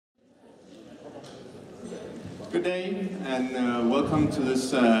Good day and welcome to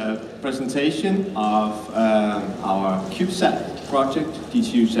this presentation of our CubeSat project,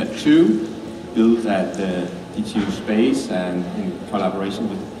 DTU-SAT2, built at DTU Space and in collaboration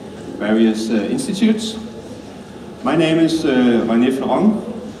with various institutes. My name is René Fléron.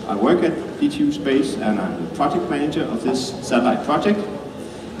 I work at DTU Space and I'm the project manager of this satellite project.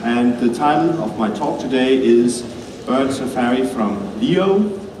 And the title of my talk today is Bird Safari from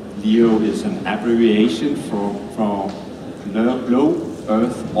LEO. LEO is an abbreviation for low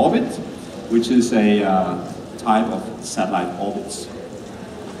Earth orbit, which is a type of satellite orbits.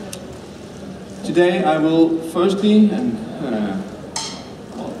 Today I will firstly and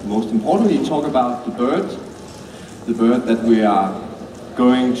most importantly talk about the bird that we are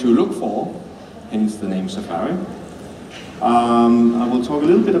going to look for, hence the name Safari. I will talk a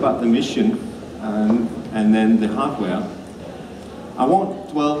little bit about the mission and then the hardware. I won't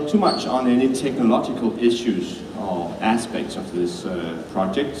dwell too much on any technological issues or aspects of this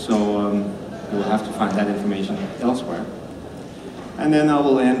project, so you'll have to find that information elsewhere. And then I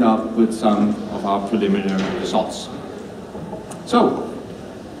will end up with some of our preliminary results. So,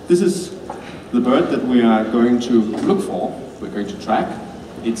 this is the bird that we are going to look for, we're going to track.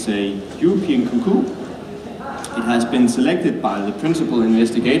 It's a European cuckoo. It has been selected by the principal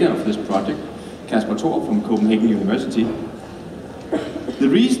investigator of this project, Kasper Thor from Copenhagen University. The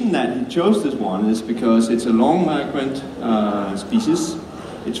reason that he chose this one is because it's a long migrant species.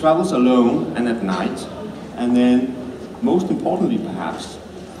 It travels alone and at night. And then, most importantly perhaps,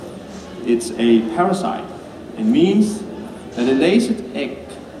 it's a parasite. It means that it lays its egg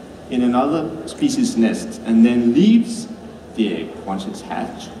in another species' nest and then leaves the egg once it's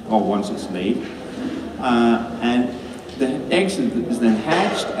hatched or once it's laid. And the egg is then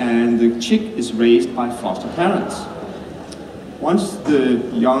hatched and the chick is raised by foster parents. Once the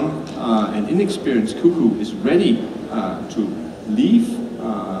young and inexperienced cuckoo is ready to leave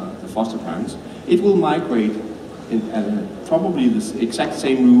the foster parents, it will migrate in probably the exact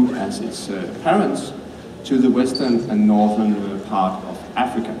same route as its parents to the western and northern part of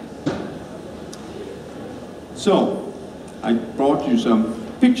Africa. So, I brought you some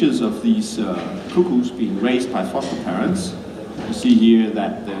pictures of these cuckoos being raised by foster parents. You see here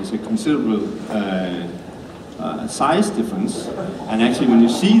that there's a considerable size difference, and actually when you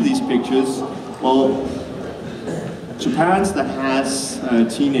see these pictures, well, to parents that has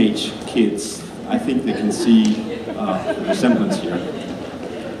teenage kids, I think they can see the resemblance here.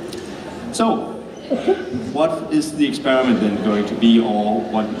 So, what is the experiment then going to be, or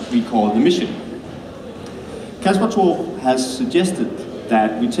what we call the mission? Kasper Thor has suggested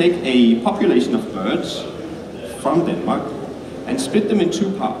that we take a population of birds from Denmark and split them in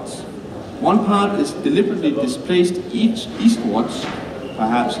two parts. One part is deliberately displaced eastwards,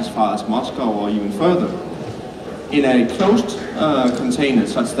 perhaps as far as Moscow or even further, in a closed container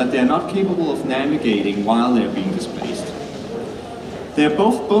such that they are not capable of navigating while they are being displaced.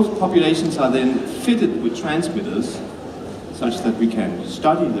 Both populations are then fitted with transmitters such that we can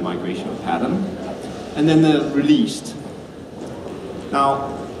study the migrational pattern, and then they're released.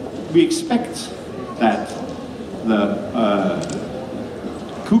 Now, we expect that the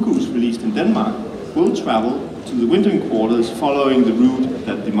cuckoos released in Denmark will travel to the wintering quarters following the route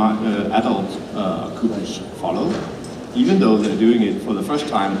that the adult cuckoos follow, even though they're doing it for the first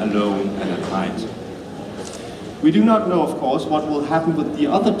time alone and at night. We do not know, of course, what will happen with the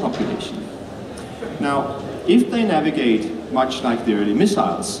other population. Now, if they navigate much like the early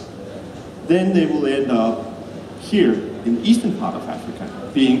missiles, then they will end up here in the eastern part of Africa,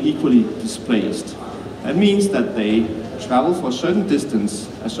 being equally displaced. That means that they travel for a certain distance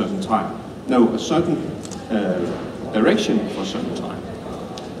a certain time. No, a certain direction for a certain time.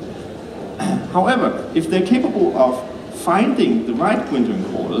 However, if they're capable of finding the right wintering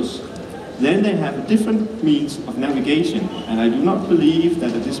quarters, then they have a different means of navigation, and I do not believe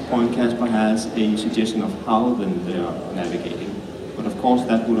that at this point Kasper has a suggestion of how then they are navigating. But of course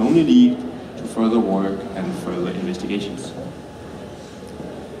that would only lead to further work and further investigations.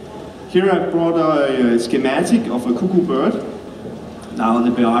 Here I brought a schematic of a cuckoo bird. Now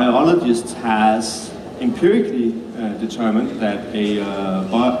the biologist has empirically determined that a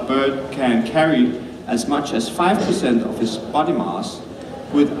bird can carry as much as 5% of its body mass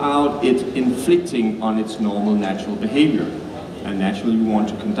without it inflicting on its normal natural behavior. And naturally we want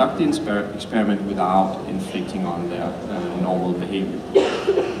to conduct the experiment without inflicting on their normal behavior.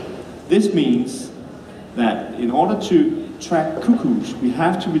 This means that in order to track cuckoos, we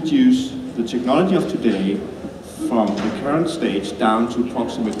have to reduce the technology of today from the current stage down to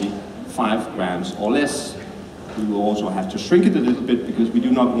approximately 5 grams or less. We will also have to shrink it a little bit because we do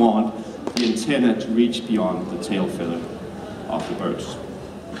not want the antenna to reach beyond the tail feather of the birds.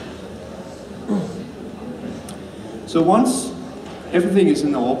 So once everything is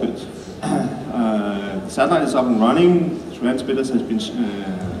in orbit, the satellite is up and running, the transmitters has been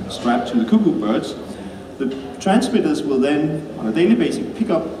strapped to the cuckoo birds. The transmitters will then, on a daily basis, pick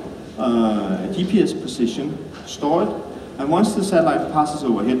up a GPS position, store it, and once the satellite passes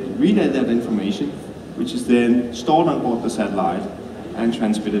overhead, relay that information, which is then stored on board the satellite and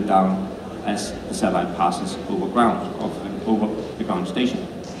transmitted down as the satellite passes over the ground station.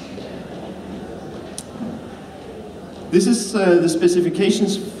 This is the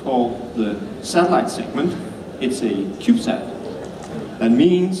specifications for the satellite segment. It's a CubeSat. That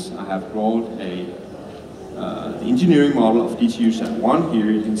means I have brought the engineering model of DTU-Sat1.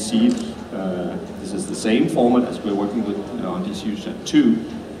 Here you can see it. This is the same format as we're working with on DTU-Sat2.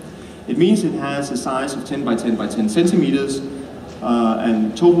 It means it has a size of 10 by 10 by 10 centimeters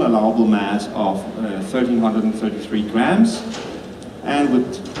and total allowable mass of 1,333 grams. And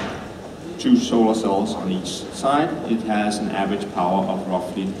with 2 solar cells on each side, it has an average power of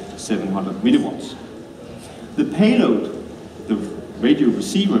roughly 700 milliwatts. The payload, the radio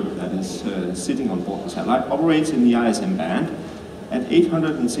receiver that is sitting on board the satellite, operates in the ISM band at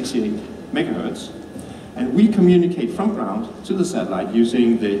 868 megahertz, and we communicate from ground to the satellite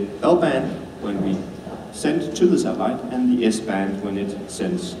using the L band when we send to the satellite and the S band when it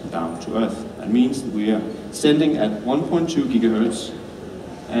sends down to Earth. That means that we are sending at 1.2 gigahertz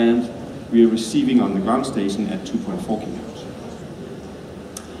and we are receiving on the ground station at 2.4 gigahertz.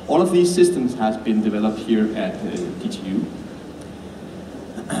 All of these systems have been developed here at DTU.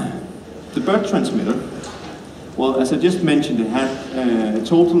 The bird transmitter, well, as I just mentioned, it had a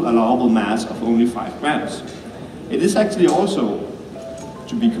total allowable mass of only 5 grams. It is actually also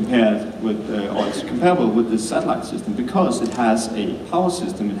to be compared with, or it's comparable with the satellite system because it has a power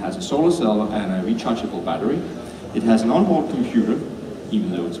system, it has a solar cell and a rechargeable battery. It has an onboard computer,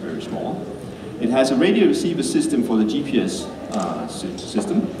 even though it's very small. It has a radio receiver system for the GPS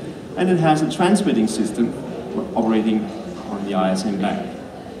system, and it has a transmitting system operating on the ISM band.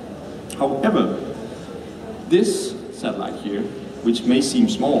 However, this satellite here, which may seem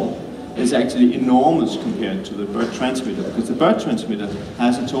small, is actually enormous compared to the bird transmitter, because the bird transmitter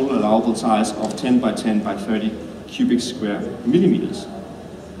has a total allowable size of 10 by 10 by 30 cubic millimeters,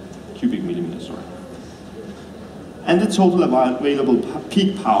 sorry. And the total available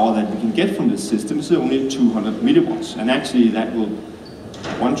peak power that we can get from this system is only 200 milliwatts. And actually that will,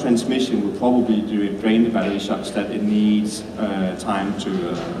 one transmission will probably drain the battery such that it needs time to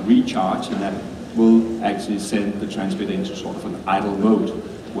recharge, and that will actually send the transmitter into sort of an idle mode,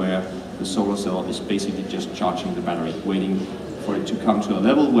 where the solar cell is basically just charging the battery, waiting for it to come to a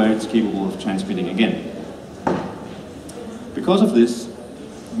level where it's capable of transmitting again. Because of this,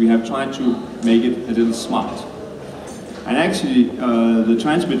 we have tried to make it a little smart. And actually, the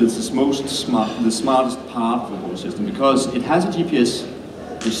transmitter is the smartest part of the whole system, because it has a GPS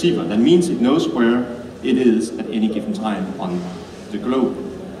receiver. That means it knows where it is at any given time on the globe.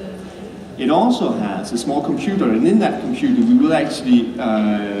 It also has a small computer, and in that computer we will actually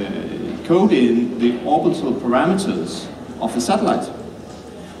code in the orbital parameters of the satellite.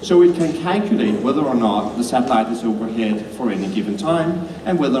 So it can calculate whether or not the satellite is overhead for any given time,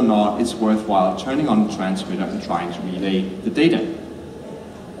 and whether or not it's worthwhile turning on the transmitter and trying to relay the data.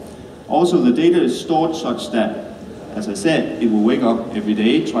 Also, the data is stored such that, as I said, it will wake up every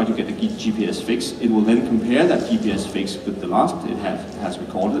day, try to get a GPS fix. It will then compare that GPS fix with the last it has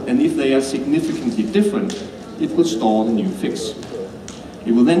recorded, and if they are significantly different, it will store the new fix.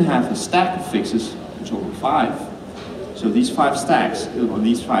 It will then have a stack of fixes, in total 5. So these 5 stacks, or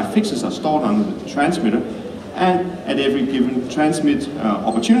these 5 fixes, are stored on the transmitter, and at every given transmit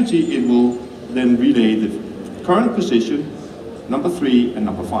opportunity, it will then relay the current position, number 3 and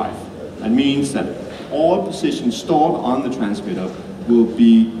number 5. That means that all positions stored on the transmitter will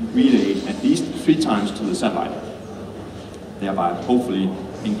be relayed at least 3 times to the satellite, thereby hopefully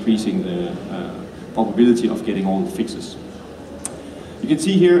increasing the probability of getting all the fixes. You can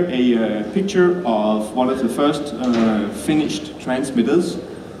see here a picture of one of the first finished transmitters,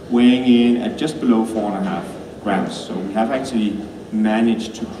 weighing in at just below 4.5 grams. So we have actually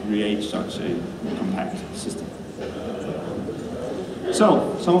managed to create such a compact system.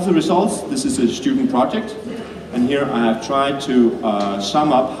 So, some of the results. This is a student project, and here I have tried to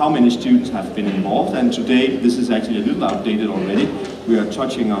sum up how many students have been involved, and today, this is actually a little outdated already. We are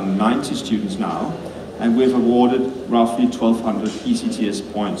touching on 90 students now, and we've awarded roughly 1,200 ECTS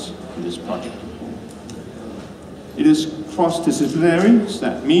points for this project. It is cross-disciplinary, so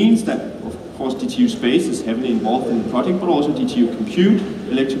that means that, of course, DTU Space is heavily involved in the project, but also DTU Compute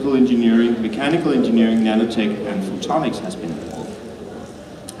electrical engineering, mechanical engineering, nanotech, and photonics has been involved.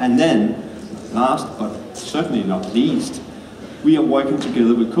 And then, last but certainly not least, we are working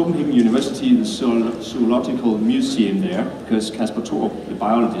together with Copenhagen University, the Zoological Museum there, because Kasper Thorup, the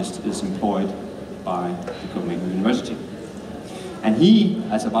biologist, is employed by the Copenhagen University. And he,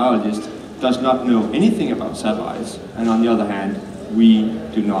 as a biologist, does not know anything about satellites, and on the other hand, we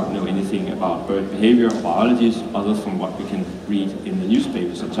do not know anything about bird behavior or biology, other from what we can read in the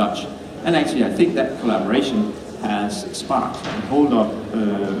newspapers and such. And actually, I think that collaboration has sparked a whole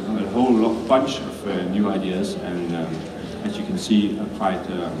bunch of new ideas, and as you can see, a quite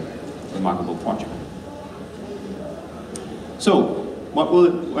remarkable project. So,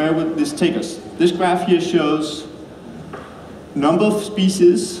 where would this take us? This graph here shows number of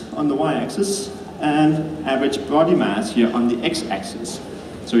species on the y-axis and average body mass here on the x-axis.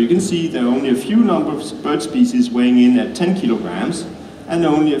 So you can see there are only a few number of bird species weighing in at 10 kilograms and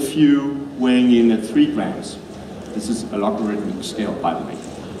only a few weighing in at 3 grams. This is a logarithmic scale, by the way.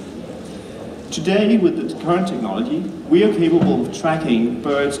 Today, with the current technology, we are capable of tracking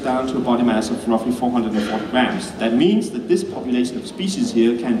birds down to a body mass of roughly 440 grams. That means that this population of species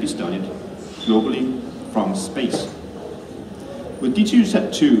here can be studied globally from space. With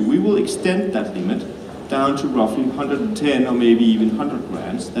D2Z2, we will extend that limit down to roughly 110 or maybe even 100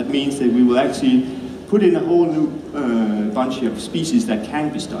 grams. That means that we will actually put in a whole new bunch of species that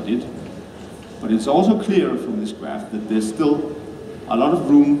can be studied. But it's also clear from this graph that there's still a lot of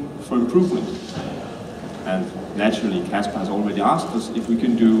room for improvement. And naturally, Kasper has already asked us if we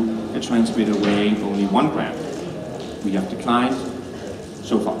can do a transmitter weighing only 1 gram. We have declined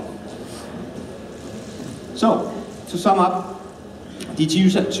so far. So, to sum up,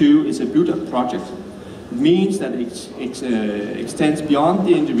 D2Z2 is a built-up project. It means that it extends beyond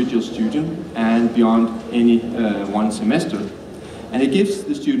the individual student and beyond any one semester. And it gives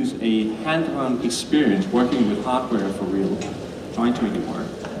the students a hand-on experience working with hardware for real, trying to make it work.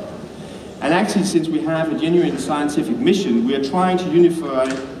 And actually, since we have a genuine scientific mission, we are trying to unify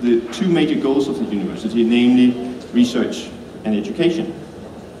the 2 major goals of the university, namely research and education.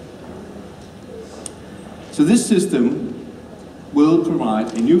 So this system will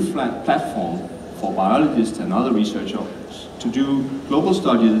provide a new platform for biologists and other researchers to do global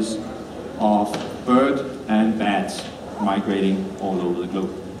studies of bird and bats migrating all over the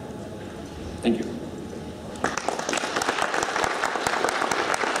globe. Thank you.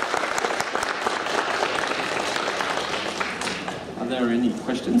 Are there any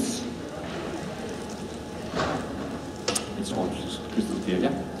questions? It's all crystal clear,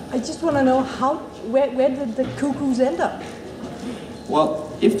 yeah? I just want to know where did the cuckoos end up?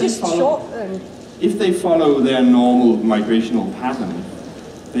 Well, if they follow their normal migrational pattern,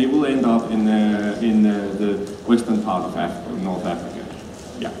 they will end up in the western part of Africa, North Africa.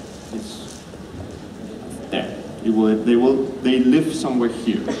 Yeah, it's there. They live somewhere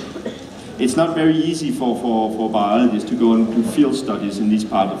here. It's not very easy for biologists to go and do field studies in these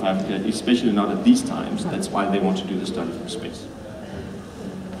parts of Africa, especially not at these times. That's why they want to do the study from space.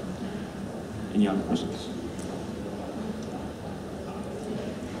 Any other questions?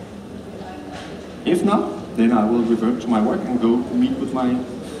 If not, then I will revert to my work and go meet with my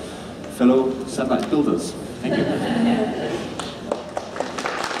fellow satellite builders. Thank you.